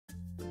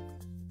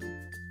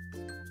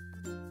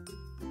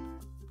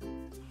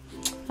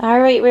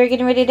Alright, we're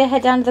getting ready to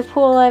head down to the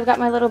pool. I've got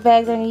my little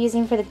bag that I'm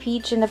using for the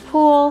beach and the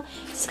pool.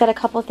 It's got a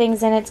couple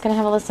things in it. It's going to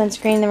have a little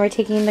sunscreen. Then we're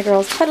taking the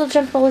girls' puddle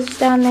jump bowls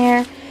down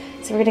there.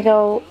 So we're going to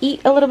go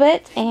eat a little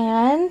bit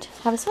and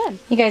have a swim.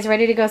 You guys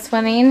ready to go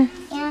swimming?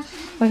 Yeah.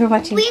 We were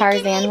watching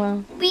Tarzan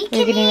while we were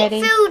getting ready.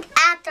 eat food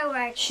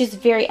afterwards. She's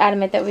very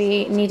adamant that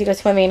we need to go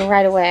swimming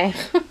right away.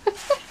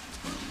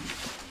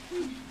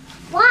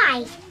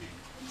 Why?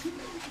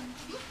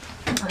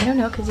 I don't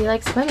know, because you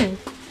like swimming.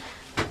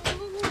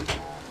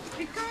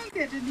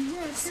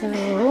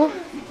 So,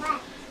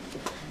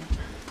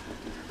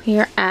 we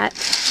are at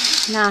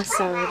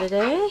Nassau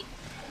today.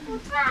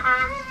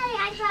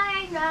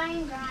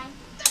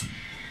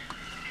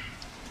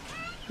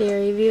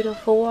 Very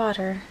beautiful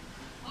water.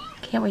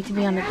 Can't wait to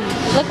be on the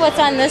beach. Look what's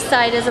on this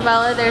side,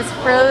 Isabella. There's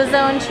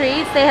Frozone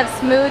treats. They have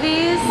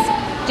smoothies.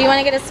 Do you want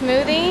to get a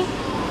smoothie?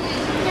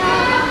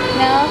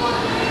 No?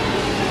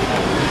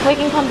 We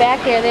can come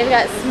back here. They've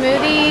got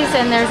smoothies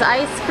and there's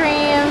ice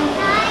cream.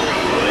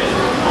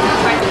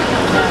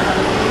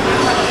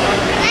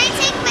 Can I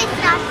take my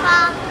stuff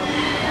off?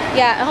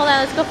 Yeah, hold on.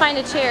 Let's go find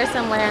a chair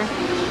somewhere.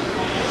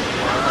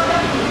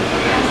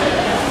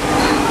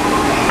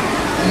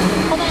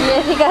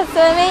 You go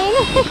swimming?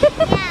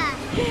 Yeah.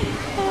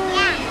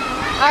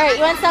 Yeah. Alright,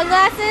 you want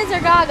sunglasses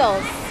or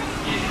goggles?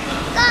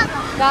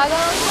 Goggles.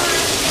 Goggles?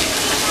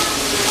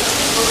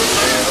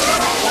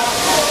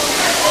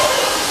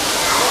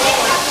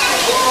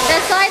 The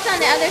slide's on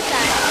the other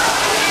side.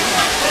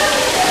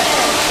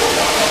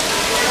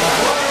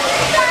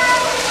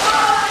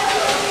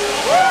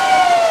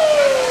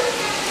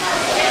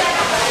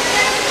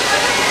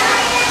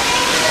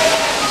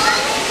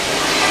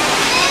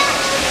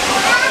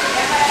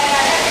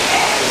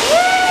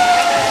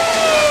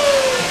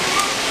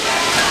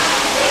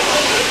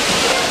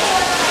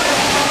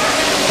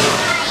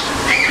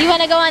 You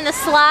want to go on the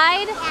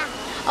slide?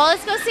 Yeah. Oh,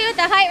 let's go see what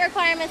the height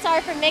requirements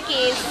are for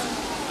Mickey's.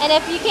 And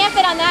if you can't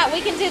fit on that,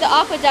 we can do the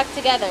aqueduct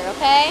together,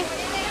 okay?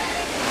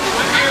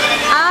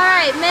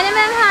 Alright,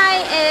 minimum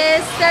height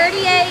is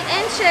 38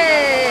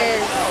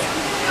 inches.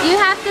 You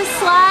have to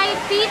slide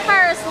feet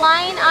first,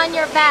 lying on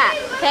your back,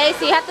 okay?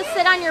 So you have to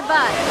sit on your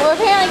butt. We're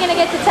apparently going to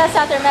get to test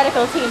out their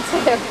medical team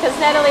too, because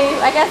Natalie,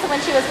 I guess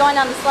when she was going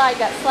down the slide,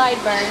 got slide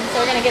burned.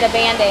 So we're going to get a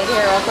Band-Aid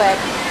here real quick.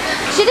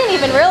 She didn't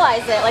even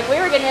realize it. Like, we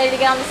were getting ready to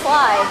get on the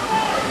slide.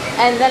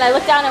 And then I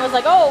looked down and was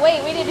like, oh, wait,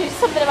 we need to do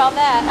something about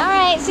that. All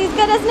right, she's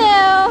good as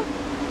new.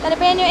 Got a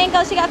brand new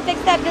ankle. She got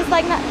fixed up just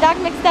like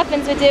Doc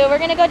McStuffins would do. We're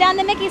going to go down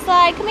the Mickey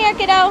slide. Come here,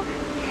 kiddo.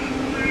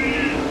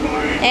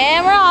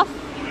 And we're off. All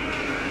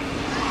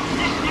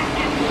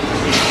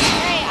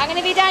right, I'm going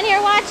to be down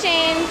here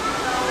watching.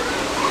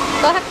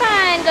 Go have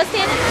fun. Go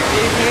stand.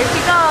 Here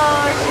she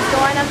goes. She's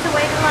going up to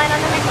wait in line on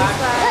the Mickey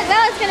slide. Look,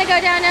 Bella's going to go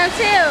down now,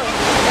 too.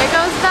 There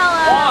goes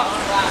Bella.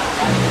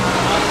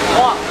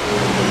 Walk.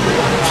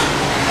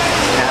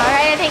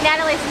 Alright, I think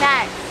Natalie's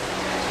next.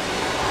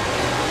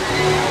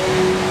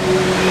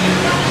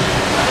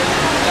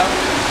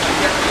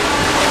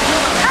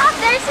 Oh,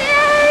 there she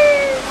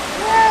is!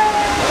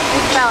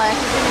 It's Bella.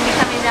 She's going to be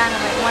coming down in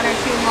like one or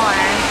two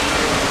more.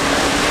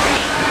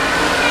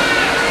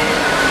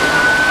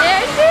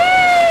 There she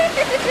is!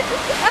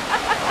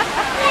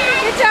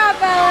 Good job,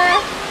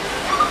 Bella.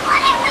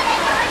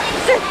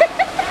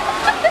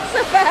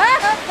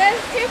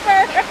 That's super.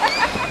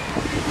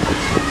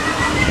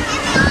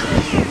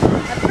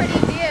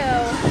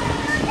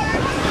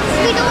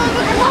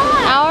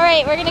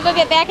 Alright, we're going to go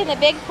get back in the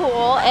big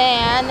pool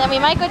and then we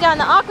might go down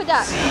the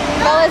aqueduct.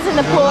 Bella's in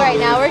the pool right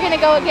now. We're going to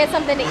go get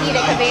something to eat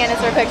at Cabana's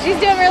real quick. She's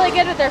doing really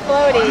good with her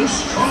floaties.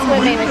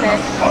 Swimming with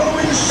it.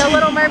 The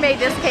Little Mermaid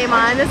just came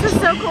on. This is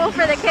so cool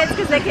for the kids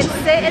because they can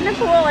sit in the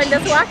pool and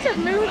just watch a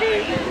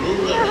movie.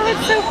 Oh,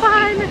 it's so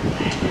fun.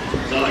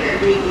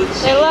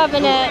 They're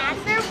loving it.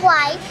 After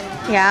wipe.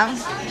 Yeah.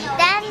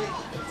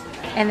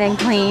 And then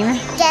clean.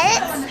 Get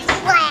it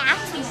flat.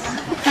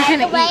 We're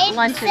going to eat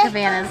lunch at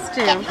Cabana's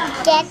too.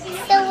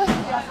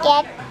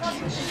 Get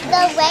the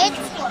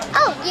weights.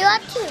 Oh, you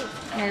have two.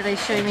 Natalie's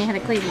showing me how to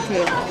clean the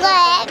table.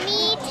 Let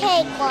me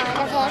take one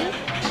of them.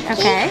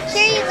 Okay.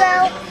 Here you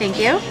go. Thank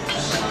you.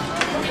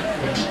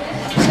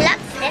 Look,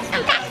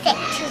 disinfect it.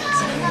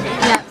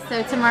 Yep,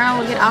 so tomorrow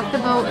we'll get off the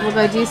boat, we'll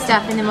go do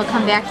stuff, and then we'll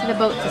come back to the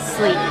boat to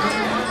sleep.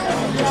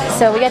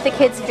 So we got the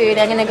kids' food.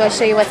 I'm going to go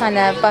show you what's on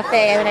the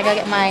buffet when I go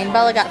get mine.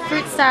 Bella got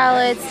fruit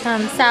salad,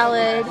 some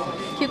salad,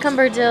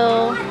 cucumber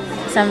dill,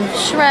 some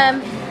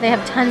shrimp. They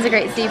have tons of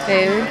great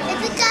seafood.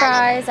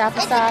 Fries,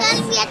 applesauce. Is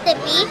it going to be at the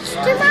beach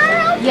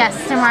tomorrow? Yes,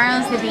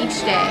 tomorrow's the beach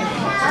day.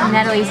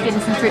 Natalie's getting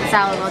some fruit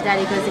salad while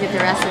Daddy goes to get the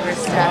rest of her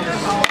stuff.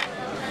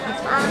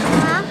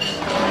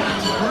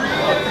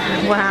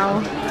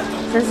 Wow.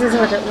 This is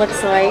what it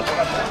looks like.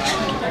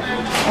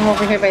 I'm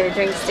over here by the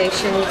drink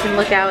station. You can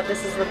look out.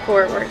 This is the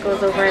port where it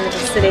goes over into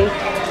the city.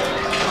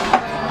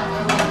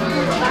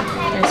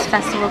 There's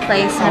Festival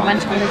Place and a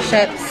bunch of other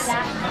ships.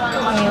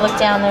 When you look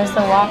down, there's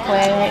the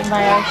walkway right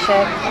by our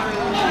ship.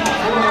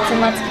 Lots and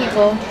lots of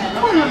people.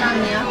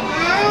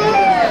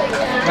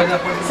 So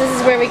this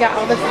is where we got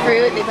all the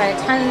fruit. They've got a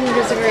ton of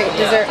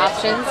dessert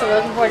options, so we're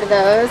looking forward to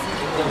those.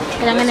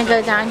 And I'm gonna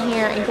go down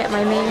here and get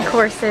my main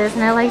courses.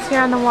 And I liked here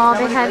on the wall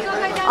they had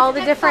all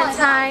the different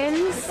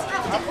times,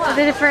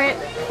 the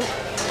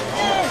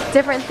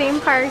different theme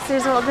parks.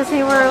 There's Walt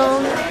Disney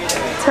World,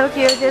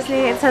 Tokyo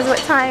Disney. It says what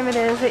time it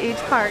is at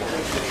each park.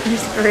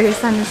 There's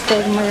Bruce on this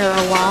big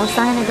mural wall.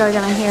 So I'm gonna go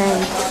down here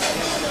and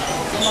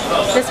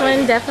this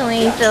one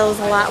definitely feels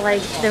a lot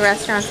like the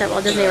restaurants at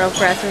Walt Disney World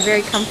for us. We're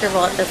very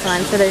comfortable at this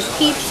one. So there's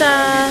pizza,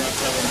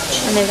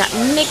 and they've got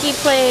Mickey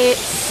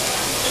plates.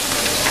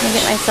 I'm gonna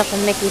get myself a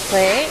Mickey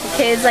plate.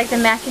 Kids like the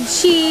mac and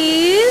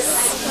cheese.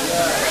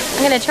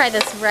 I'm gonna try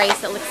this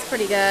rice, it looks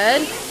pretty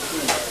good.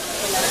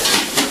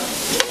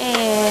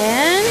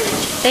 And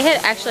they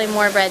had actually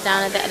more bread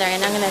down at the other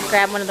end. I'm gonna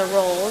grab one of the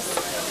rolls.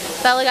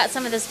 Bella got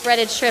some of this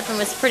breaded shrimp and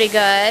was pretty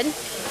good.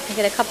 I'll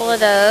get a couple of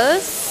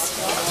those.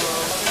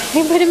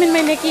 I put them in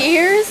my Mickey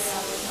ears.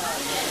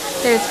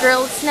 There's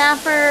grilled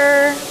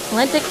snapper,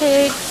 lenta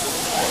cakes,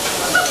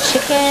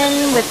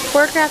 chicken with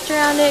pork wrapped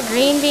around it,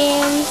 green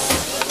beans.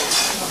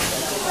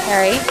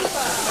 Alright.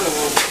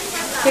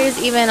 Here's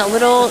even a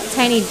little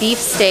tiny beef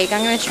steak.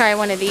 I'm going to try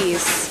one of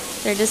these.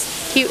 They're just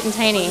cute and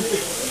tiny.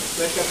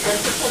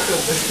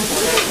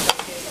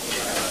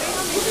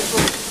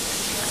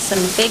 Some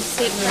big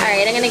steak.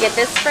 Alright, I'm going to get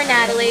this for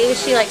Natalie.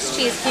 She likes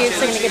cheese cubes,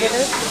 so I'm going to get her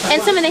those.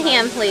 And some of the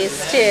ham, please,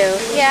 too.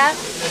 Yeah?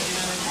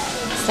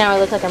 So now I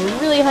look like I'm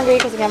really hungry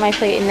because I got my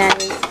plate and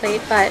Natalie's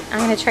plate, but I'm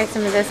going to try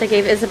some of this. I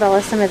gave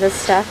Isabella some of this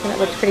stuff and it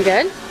looked pretty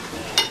good.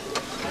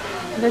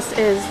 This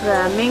is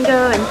the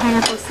mango and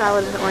pineapple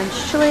salad with orange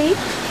chili.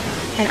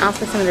 And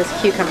also some of those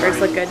cucumbers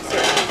look good too.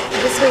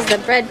 This was the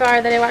bread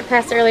bar that I walked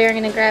past earlier. I'm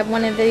going to grab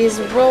one of these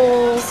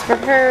rolls for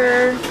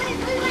her.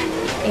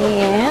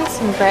 And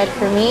some bread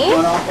for me.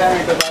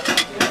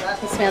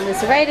 We smelled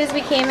this right as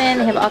we came in.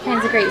 They have all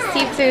kinds of great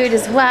seafood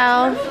as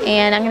well.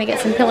 And I'm going to get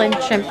some pill and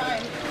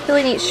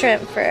eat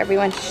shrimp for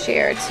everyone to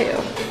share too.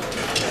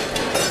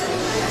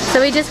 So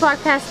we just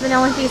walked past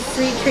Vanellope's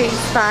sweet treat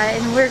spot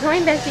and we're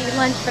going back to eat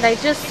lunch, but I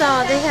just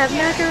saw they have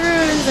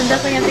macaroons and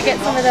definitely have to get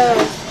some of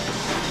those.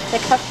 The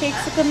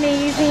cupcakes look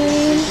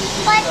amazing.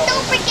 But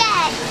don't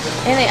forget.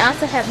 And they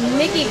also have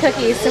Mickey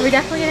cookies, so we're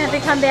definitely going to have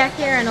to come back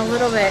here in a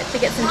little bit to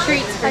get some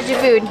treats. How's your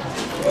food?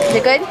 Is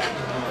it good?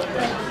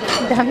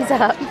 Thumbs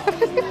up.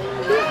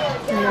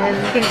 And then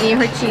you can eat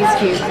her cheese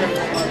cubes.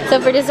 So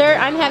for dessert,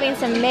 I'm having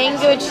some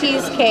mango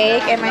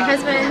cheesecake, and my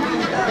husband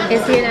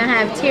is going to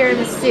have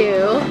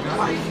tiramisu.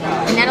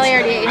 And Natalie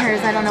already ate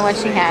hers. I don't know what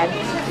she had.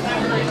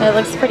 But it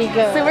looks pretty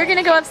good. So we're going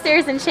to go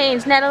upstairs and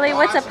change. Natalie,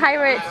 what's a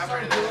pirate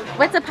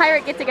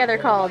get-together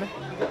called?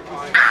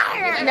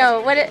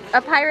 No,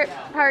 a pirate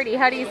party.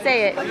 How do you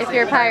say it if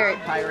you're a pirate?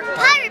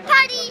 Pirate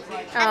party.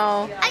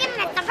 Oh.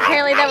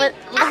 Apparently that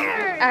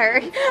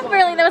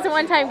was a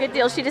one-time good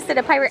deal. She just said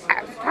a pirate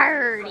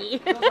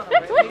party.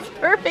 What's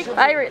perfect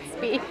pirate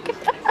speak?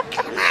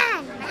 Come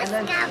on, let's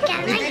go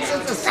get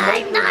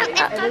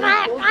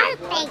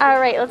my All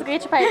right, let's go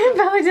get your pirate.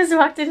 Bella just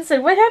walked in and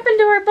said, "What happened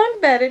to our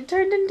bunk bed? It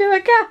turned into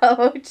a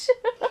couch."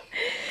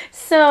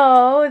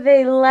 So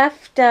they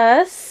left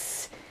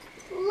us.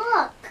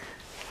 Look.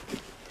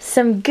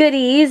 Some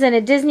goodies and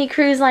a Disney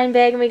Cruise Line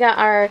bag, and we got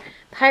our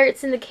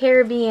Pirates in the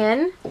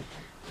Caribbean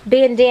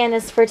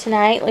bandanas for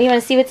tonight. You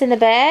want to see what's in the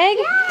bag?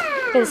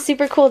 Yeah. Got a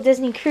super cool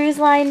Disney Cruise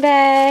Line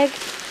bag.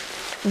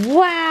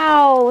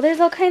 Wow, there's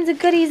all kinds of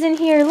goodies in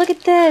here. Look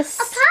at this.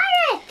 A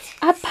pirate.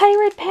 A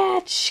pirate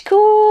patch.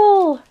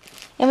 Cool.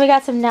 And we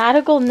got some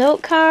nautical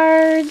note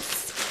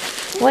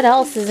cards. What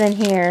else is in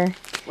here?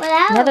 What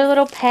else? Another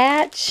little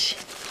patch.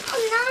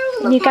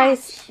 And you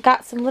guys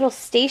got some little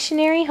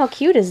stationery. How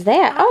cute is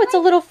that? Oh, it's a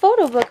little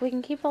photo book we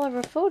can keep all of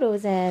our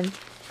photos in.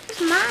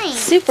 It's mine.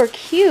 Super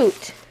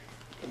cute.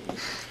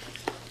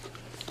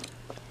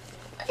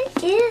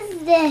 What is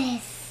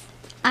this?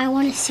 I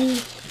want to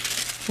see.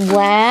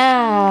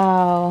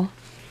 Wow.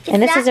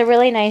 And this is a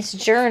really nice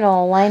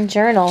journal, lined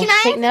journal. Can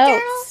I Take have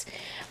notes.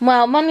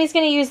 Well, Mommy's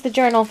going to use the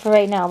journal for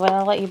right now, but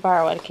I'll let you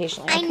borrow it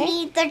occasionally, okay? I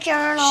need the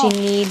journal. She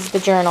needs the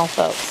journal,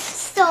 folks.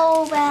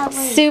 So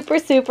badly. Super,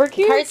 super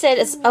cute. Heart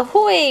said,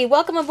 "Ahoy!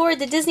 Welcome aboard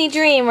the Disney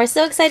Dream. We're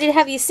so excited to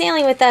have you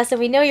sailing with us, and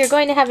we know you're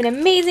going to have an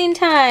amazing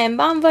time.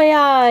 Bon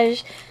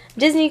voyage.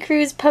 Disney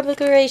Cruise Public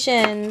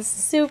Relations."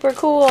 Super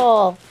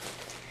cool.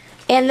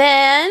 And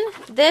then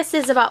this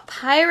is about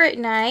Pirate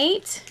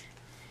Night.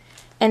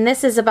 And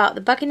this is about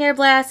the Buccaneer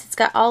Blast. It's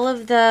got all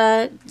of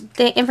the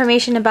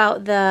information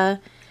about the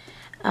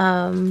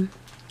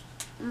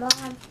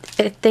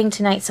thing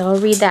tonight, so I'll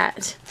read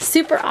that.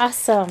 Super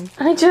awesome.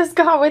 I just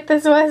got what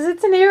this was.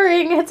 It's an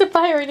earring. It's a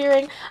pirate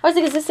earring. I was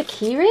like, is this a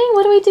key ring?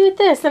 What do we do with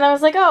this? And I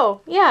was like,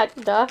 oh, yeah,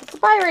 duh. It's a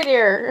pirate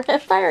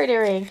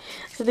earring.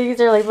 So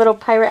these are like little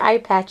pirate eye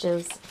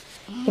patches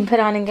you can put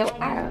on and go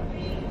out.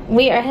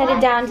 We are headed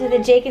down to the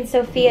Jake and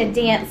Sofia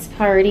dance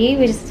party.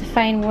 We just have to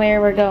find where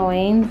we're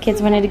going. The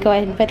kids wanted to go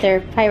ahead and put their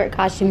pirate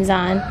costumes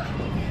on.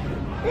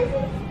 This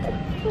is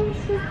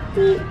supposed to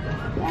be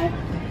like...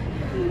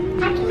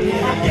 I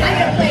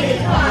can play the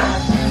guitar.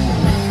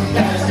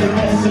 That's the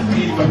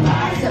recipe for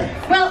my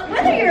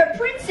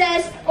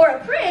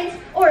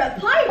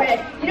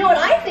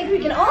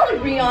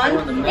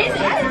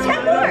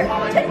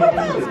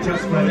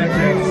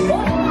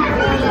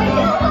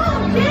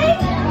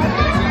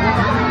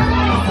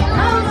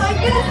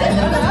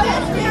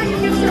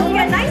Give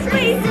Sofia a nice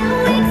raise.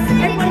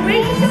 Everyone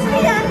raise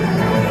Sofia.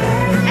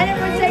 And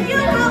everyone say, you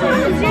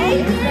welcome,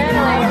 Jake.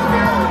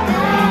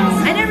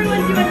 And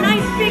everyone do a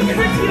nice big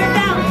curtsy or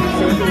bow to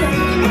Sofia.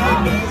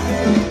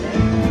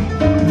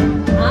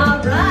 All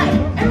right.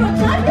 Everyone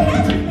clap your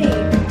hands with me.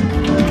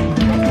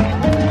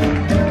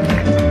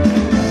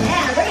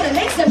 Yeah, we're going to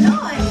make some noise.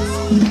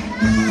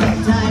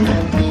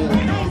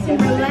 Nice and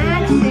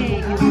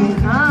relaxing.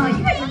 Oh,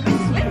 you guys are good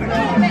swimmers.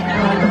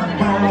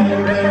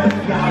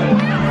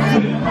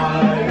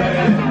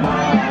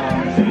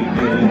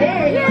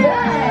 Very good.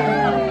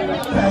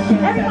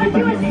 Everyone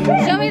do a spin.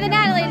 Show me the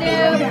Natalie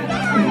move.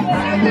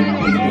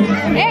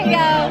 There you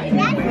go.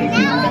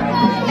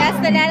 That's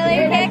the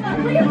Natalie kick.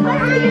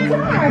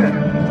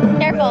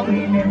 Careful.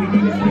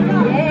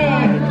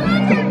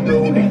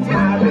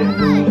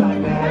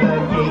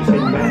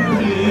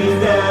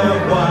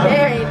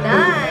 Very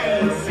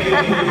nice.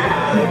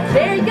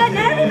 Very good.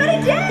 Now everybody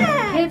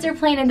dance. Kids are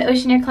playing in the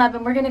Oceaneer Club,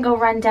 and we're gonna go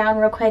run down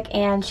real quick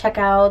and check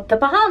out the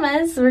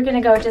Bahamas. We're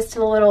gonna go just to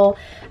the little,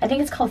 I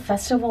think it's called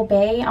Festival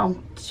Bay. I'll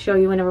show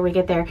you whenever we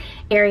get there.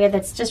 Area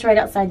that's just right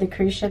outside the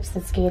cruise ships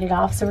that's gated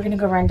off. So we're gonna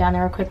go run down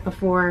there real quick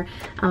before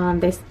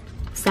they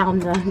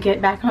sound the get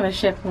back on the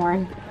ship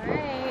horn. All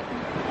right,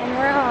 and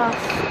we're off.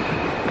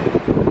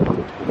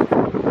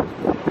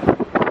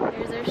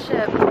 Here's our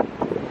ship.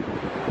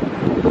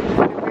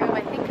 Our room,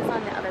 I think, is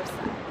on the other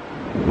side.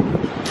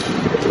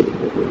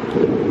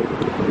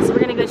 So we're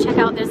gonna go check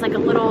out, there's like a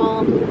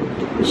little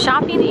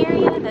shopping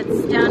area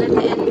that's down at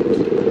the end.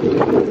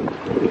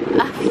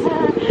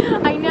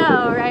 I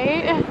know,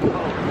 right?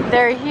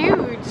 They're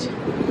huge.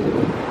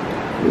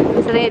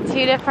 So they had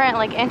two different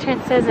like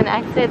entrances and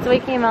exits. We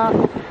came out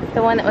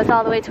the one that was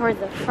all the way towards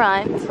the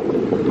front.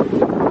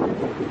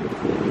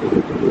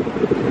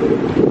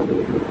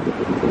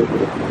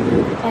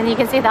 And you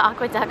can see the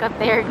aqueduct up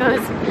there. It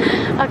goes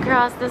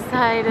across the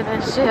side of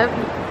the ship.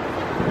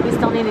 We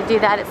still need to do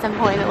that at some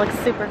point. It looks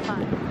super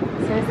fun.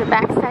 So there's the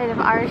back side of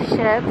our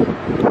ship.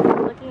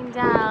 Looking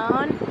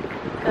down.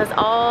 Goes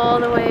all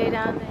the way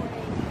down there.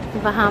 The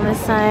Bahamas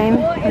sign.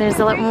 And there's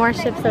a lot more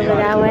ships over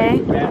that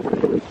way.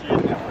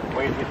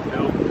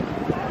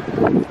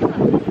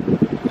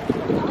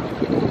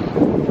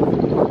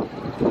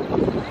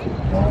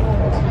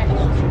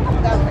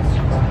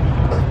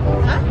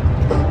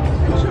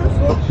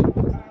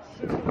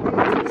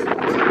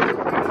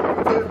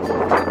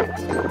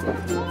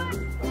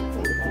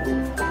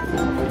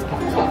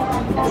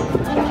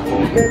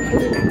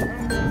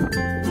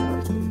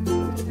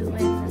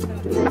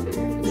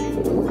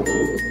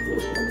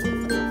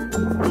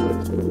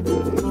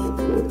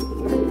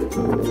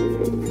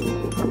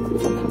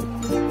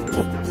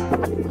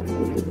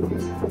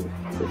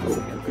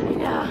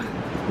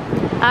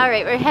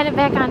 Alright, we're headed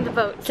back on the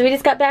boat. So we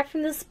just got back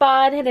from the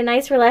spa and had a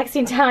nice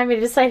relaxing time. We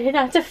decided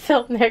not to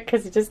film there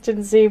because it just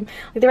didn't seem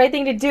like the right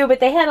thing to do. But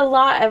they had a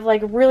lot of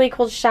like really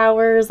cool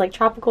showers, like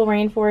tropical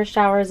rainforest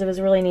showers. It was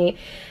really neat.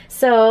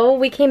 So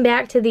we came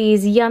back to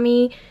these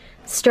yummy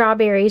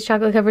strawberries,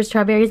 chocolate covered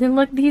strawberries. And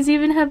look, these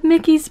even have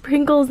Mickey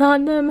sprinkles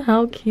on them.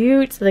 How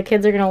cute. So the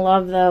kids are going to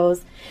love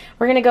those.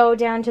 We're going to go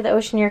down to the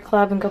Oceaneer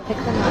Club and go pick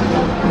them up.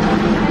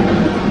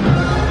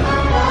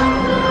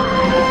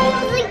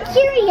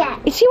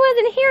 She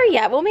wasn't here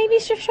yet. Well, maybe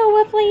she'll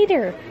show up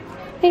later.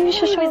 Maybe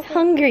she'll show us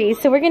hungry.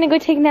 So we're going to go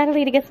take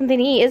Natalie to get something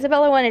to eat.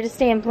 Isabella wanted to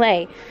stay and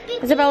play.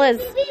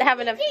 Isabella's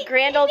having a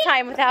grand old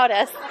time without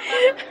us.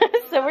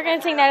 So we're going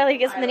to take Natalie to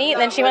get something to eat, and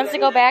then she wants to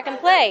go back and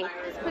play.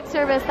 Quick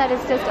service that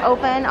is just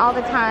open all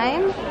the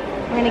time.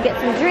 We're going to get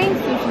some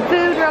drinks and some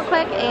food real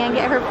quick and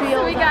get her free.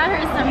 So we got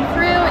her some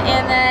fruit,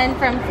 and then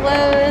from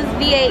Flo's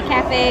V8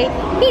 Cafe,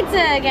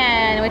 pizza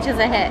again, which is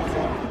a hit.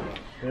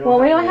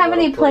 Well, we don't have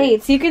any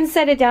plates. You can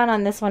set it down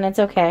on this one. It's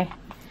okay.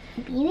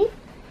 Beanie?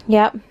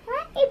 Yep.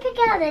 Why don't you pick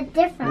out a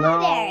different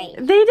berry?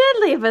 They did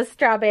leave us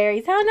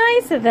strawberries. How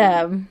nice of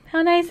them.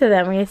 How nice of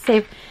them. We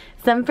saved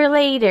some for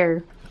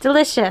later.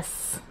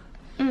 Delicious.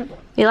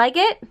 You like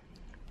it?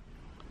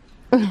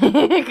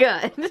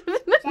 Good. So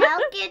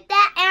I'll give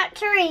that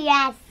answer a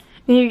yes.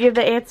 You give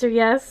the answer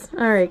yes?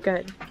 All right,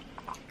 good.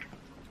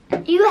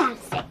 You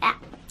have to say that.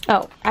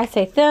 Oh, I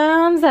say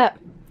thumbs up.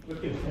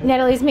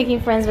 Natalie's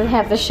making friends with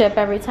half the ship.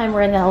 Every time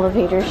we're in the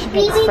elevator, she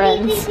makes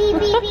friends.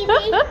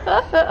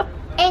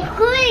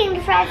 Including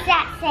the friends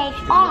that say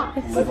off.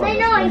 I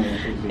know.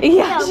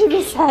 Yeah, she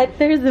was at.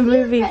 There's the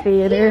movie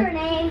theater.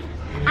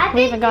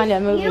 We haven't gone to a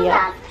movie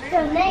yet.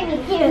 So name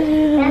is cute.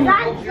 And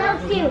I'm so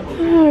cute.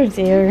 Oh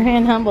dear,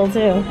 and humble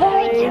too.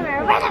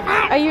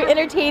 Are you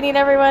entertaining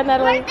everyone,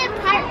 Natalie? We're the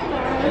pirate.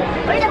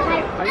 We're the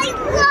pirate. I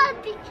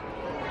love it.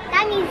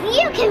 That means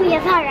you can be a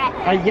pirate.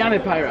 I am a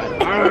pirate.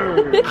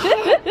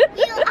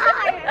 You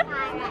are a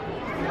pirate.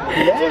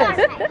 Yes.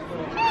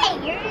 Hey,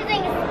 you're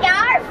using a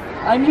scarf?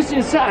 I'm using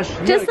a sash.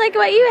 Just like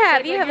what you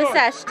have. You have a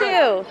sash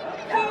too.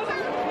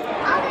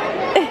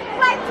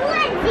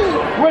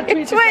 We're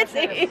We're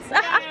Twinsies.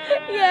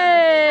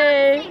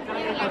 Yay.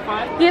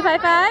 You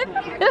have high five?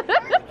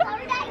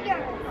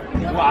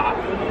 Wow.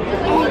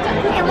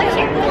 And what's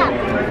your cup?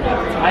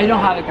 I don't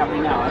have a copy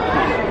now. I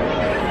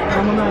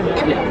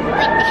can't. Yeah.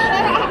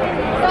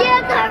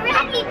 You've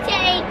already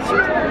changed.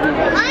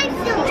 I'm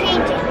still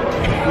changing.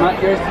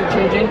 Yours still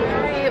changing?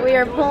 We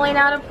are pulling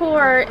out of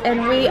port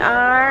and we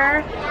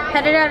are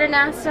headed out of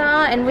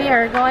Nassau and we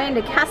are going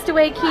to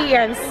Castaway Cay.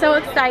 I'm so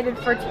excited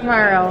for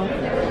tomorrow.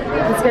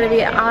 It's going to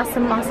be an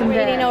awesome, awesome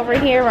day. Waiting over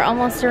here, we're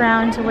almost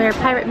around to where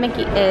Pirate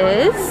Mickey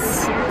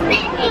is.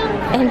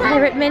 And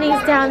Pirate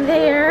Minnie's down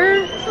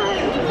there.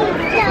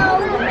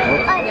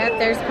 Yep,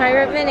 there's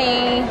Pirate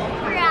Minnie.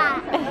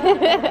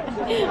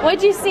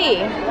 What'd you see?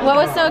 What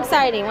was so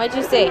exciting? What'd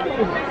you see?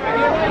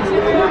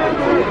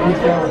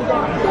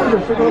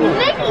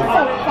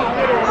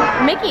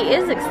 Mickey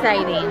is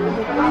exciting.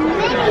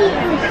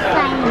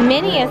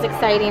 Minnie is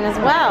exciting as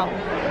well.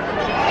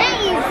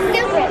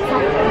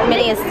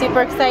 Minnie is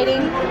super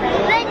exciting.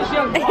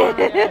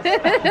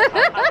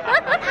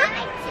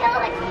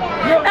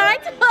 I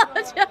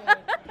told you.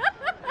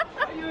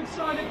 Are you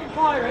excited for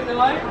Pirate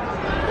tonight?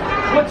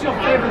 What's your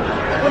favorite?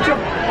 What's your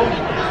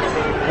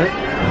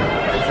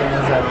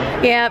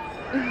Yep.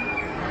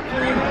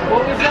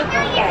 What was that?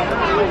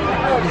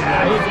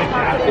 He's a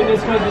captain.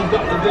 This because he's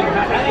got the big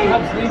hat and he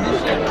helps lead the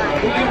ship.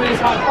 Will you give me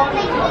his high five?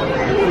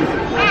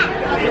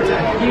 It's a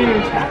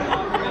huge hat.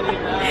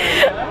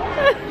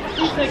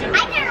 I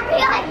didn't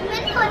realize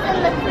Minnie was on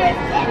the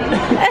cruise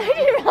ship. I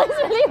didn't realize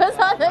Minnie was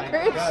on the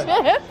cruise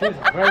ship. She's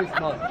very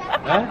smart.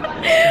 Huh?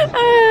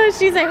 Oh,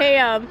 she's a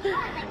ham.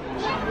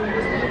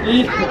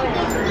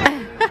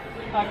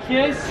 A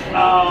kiss?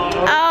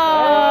 Oh.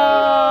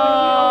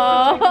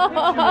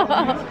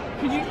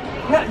 Could you,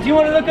 do you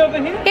want to look over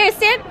here? Here,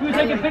 stand. Can we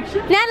take a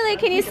picture? Natalie,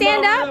 can you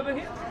stand up? Over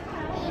here?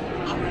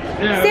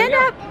 Stand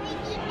up.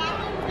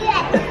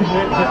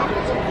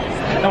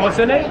 And what's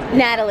her name?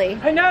 Natalie.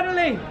 Hey,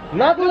 Natalie.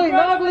 Natalie,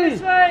 Natalie.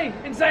 This way.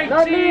 And say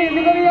Natalie, cheese.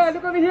 look over here,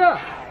 look over here.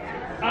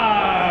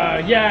 Ah,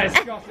 yes.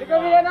 Look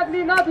over here,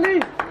 Natalie,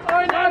 Natalie.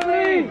 Oh,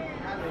 Natalie.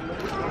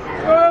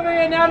 Go over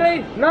here,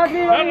 Natalie.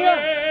 Natalie, over here.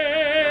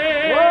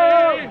 Whoa.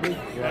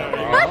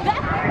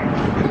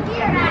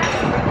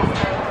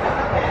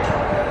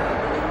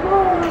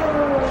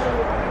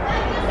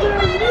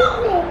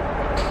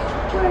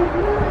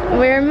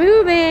 We're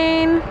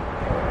moving.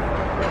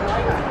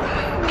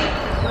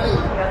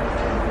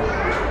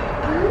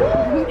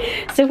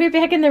 So we're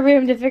back in the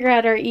room to figure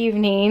out our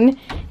evening,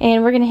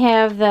 and we're gonna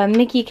have the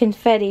Mickey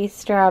confetti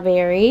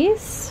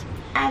strawberries.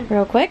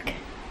 Real quick.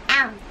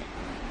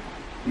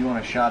 You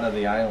want a shot of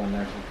the island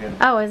there, Sofia?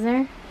 Oh, is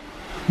there?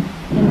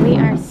 And we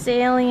are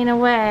sailing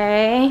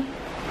away.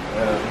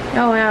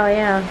 Oh wow,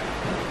 yeah.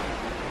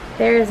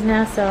 There's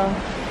Nassau.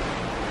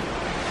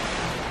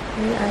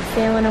 We are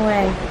sailing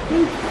away.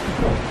 You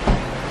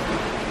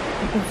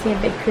can see a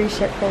big cruise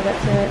ship pulled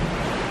up to it.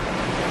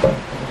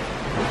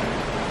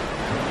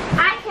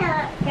 I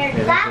can't hear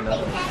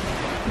nothing.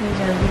 There's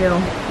our view.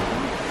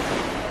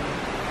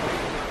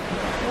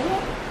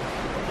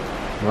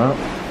 Well.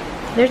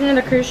 There's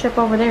another cruise ship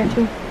over there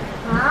too.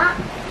 Huh?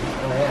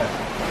 Oh yeah.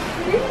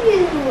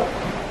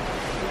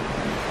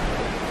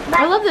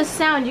 I love this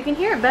sound. You can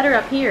hear it better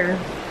up here.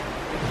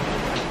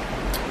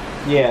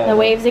 Yeah. The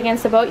waves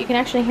against the boat, you can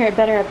actually hear it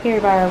better up here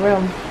by our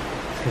room.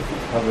 It's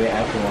probably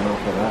actually one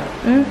for that.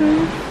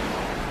 Mm-hmm.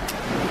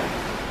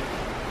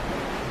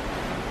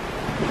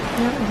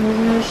 Yep, there's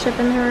another ship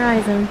in the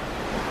horizon.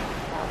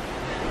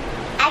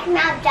 I can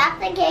have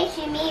just in case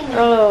you need me.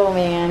 Oh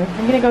man,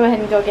 I'm gonna go ahead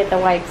and go get the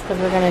wipes because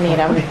we're gonna need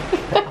them.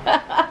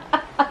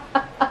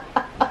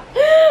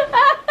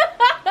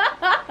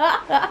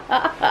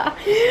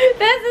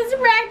 This is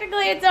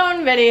practically its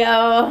own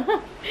video.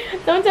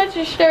 Don't touch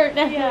your shirt,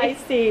 Natalie. Yeah, I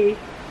see.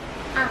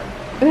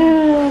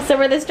 So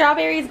were the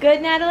strawberries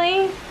good,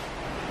 Natalie?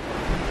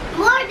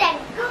 More than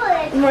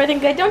good. More than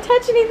good. Don't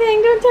touch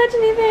anything. Don't touch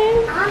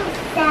anything.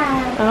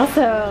 Awesome.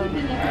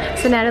 Awesome.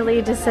 So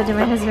Natalie just said to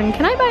my husband,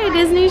 "Can I buy a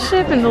Disney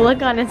ship?" And the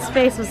look on his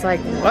face was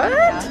like,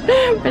 "What?"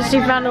 But she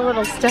found a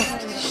little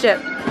stuffed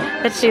ship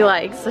that she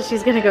likes, so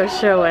she's gonna go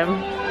show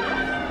him.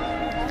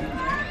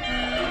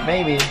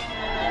 Maybe.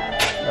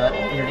 But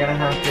you're gonna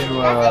have to,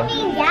 Does it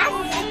mean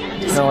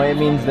yes? no, it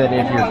means that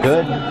if you're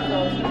good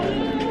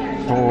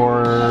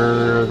for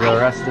the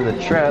rest of the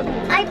trip,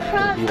 I be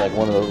promise. like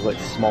one of those like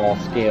small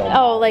scale.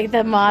 Oh, like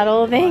the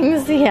model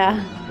things? Yeah.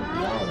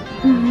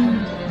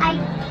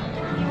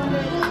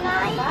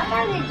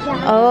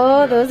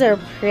 Oh, those are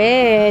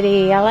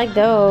pretty. I like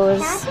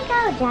those. Can I pick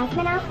out a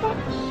Jasmine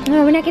outfit?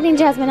 No, we're not getting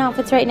Jasmine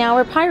outfits right now.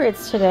 We're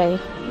pirates today.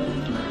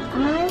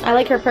 I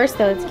like her purse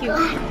though. It's cute.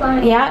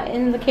 Yeah,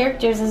 and the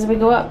characters as we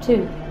go up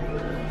too.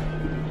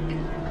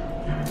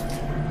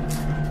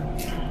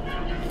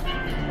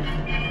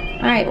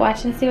 Alright,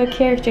 watch and see what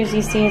characters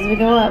you see as we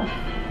go up.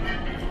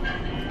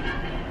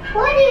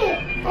 What is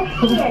it? Let's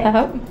see it.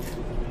 Up.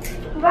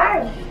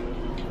 Bird.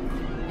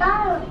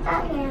 Oh,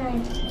 that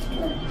man.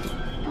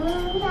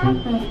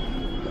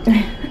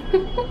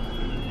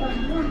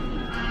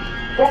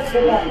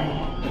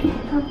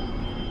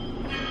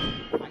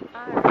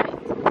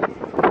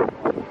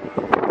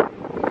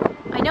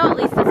 I know at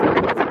least this one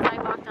because I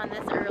walked on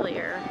this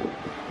earlier.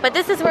 But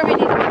this is where we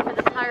need to be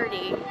 30.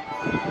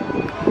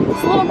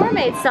 It's a Little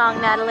Mermaid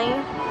song, Natalie.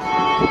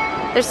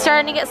 They're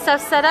starting to get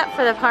stuff set up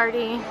for the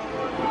party.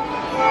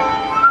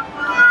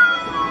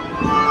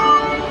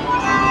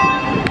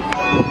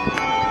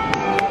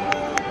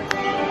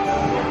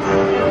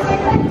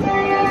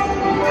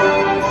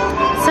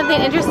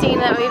 Something interesting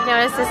that we've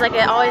noticed is like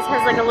it always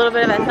has like a little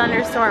bit of a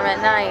thunderstorm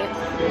at night.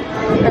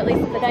 Or at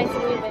least the nights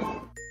that we've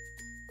been.